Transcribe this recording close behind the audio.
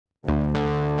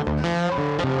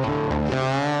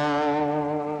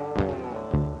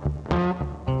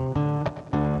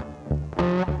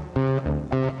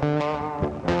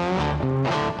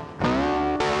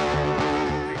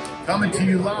Coming to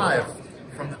you live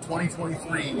from the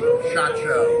 2023 SHOT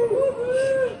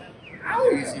Show.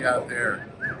 Easy out there.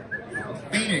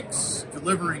 Fenix,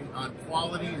 delivering on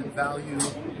quality and value,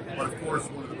 but of course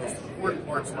one of the most important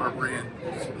parts of our brand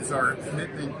is our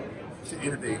commitment to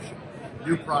innovation.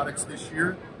 New products this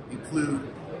year include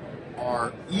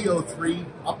our EO3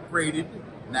 upgraded,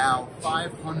 now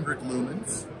 500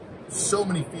 lumens. So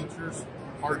many features,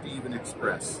 hard to even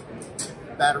express.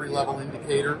 Battery level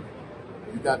indicator.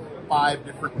 You've got 5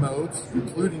 different modes,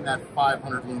 including that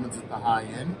 500 lumens at the high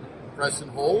end. Press and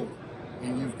hold,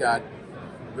 and you've got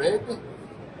red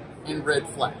and red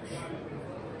flash.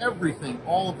 Everything,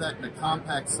 all of that in a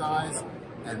compact size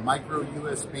and micro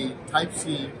USB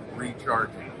Type-C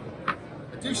recharging.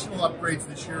 Additional upgrades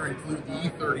this year include the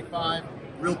E35,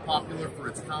 real popular for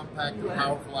its compact and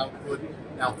powerful output,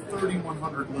 now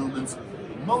 3100 lumens.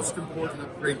 Most important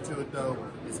upgrade to it though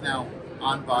is now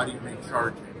on-body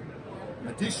recharging.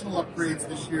 Additional upgrades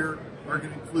this year are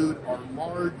going to include our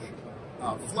large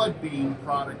flood beam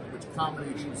product, which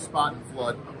combination spot and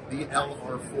flood, the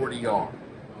LR40R.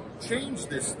 Change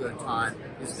this time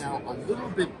is now a little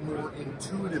bit more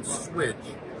intuitive switch,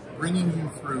 bringing you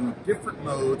through different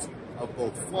modes of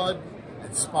both flood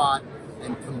and spot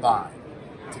and combine.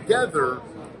 Together,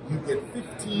 you get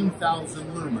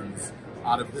 15,000 lumens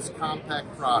out of this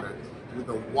compact product with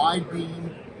a wide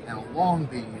beam and a long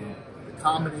beam. The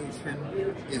combination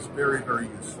is very, very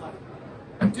useful.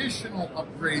 Additional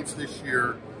upgrades this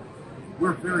year,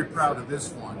 we're very proud of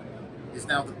this one, is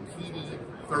now the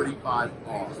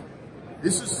PD35R.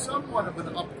 This is somewhat of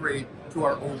an upgrade to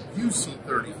our old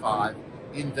UC35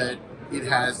 in that it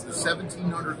has the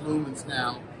 1700 lumens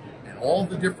now and all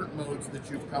the different modes that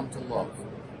you've come to love.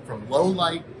 From low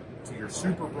light to your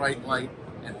super bright light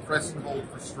and press and hold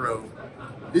for strobe.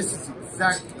 This is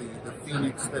exactly the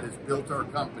Fenix that has built our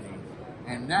company.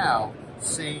 And now,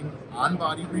 same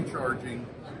on-body recharging,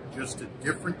 just a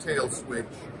different tail switch,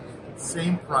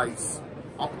 same price,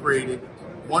 upgraded,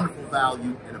 wonderful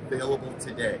value, and available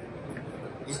today.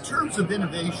 In terms of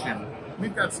innovation,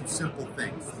 we've got some simple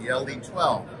things. The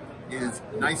LD12 is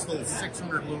a nice little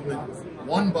 600 lumen,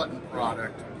 one button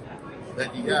product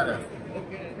that you gotta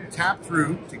tap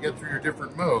through to get through your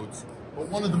different modes. But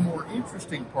one of the more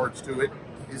interesting parts to it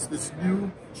is this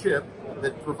new chip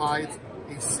that provides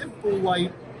a simple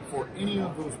light for any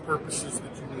of those purposes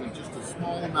that you need, just a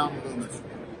small amount of lumens.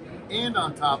 And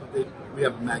on top of it, we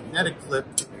have a magnetic clip,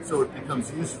 so it becomes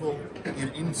useful in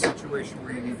any situation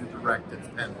where you need to direct its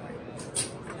pen light.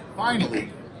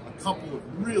 Finally, a couple of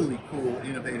really cool,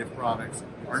 innovative products.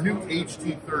 Our new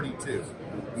HT32.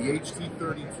 The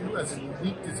HT32 has a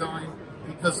unique design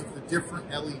because of the different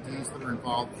LEDs that are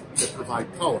involved that provide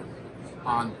color.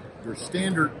 On your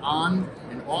standard on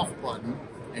and off button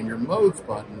and your modes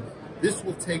button, this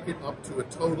will take it up to a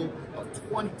total of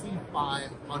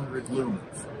 2,500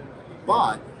 lumens.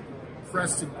 But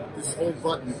press this whole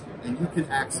button and you can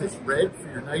access red for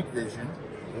your night vision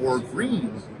or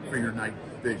green for your night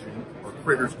vision or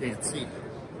critters can't see.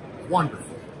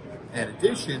 Wonderful. In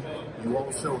addition, you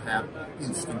also have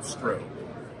instant strobe.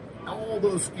 All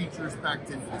those features packed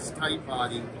into this tight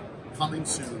body, coming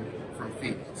soon from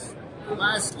Fenix.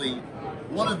 Lastly,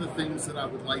 one of the things that I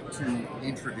would like to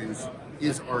introduce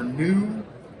is our new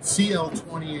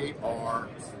CL28R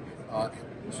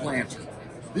lantern.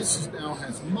 This now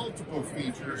has multiple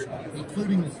features,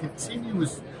 including a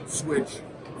continuous switch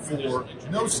for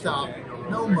no stop,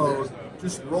 no mode,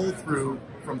 just roll through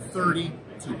from 30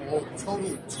 to all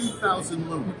total 2,000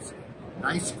 lumens.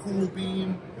 Nice cool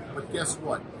beam, but guess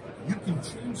what? You can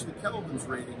change the Kelvin's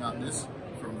rating on this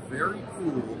from very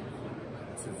cool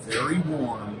to very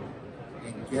warm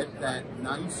and get that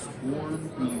nice warm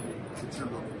beam that you're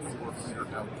looking for your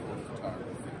outdoor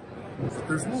photography. But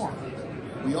there's more.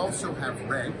 We also have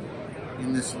red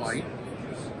in this light,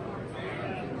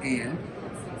 and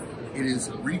it is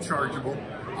rechargeable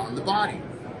on the body.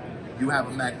 You have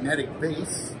a magnetic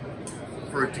base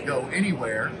for it to go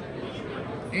anywhere,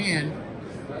 and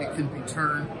it can be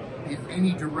turned in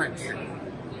any direction.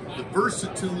 The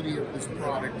versatility of this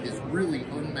product is really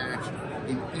unmatched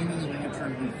in any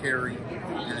lantern we carry,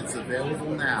 and it's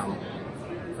available now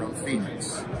from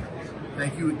Fenix.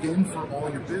 Thank you again for all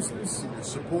your business and your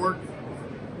support.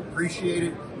 Appreciate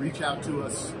it. Reach out to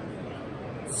us.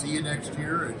 See you next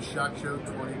year at SHOT Show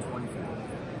 2024.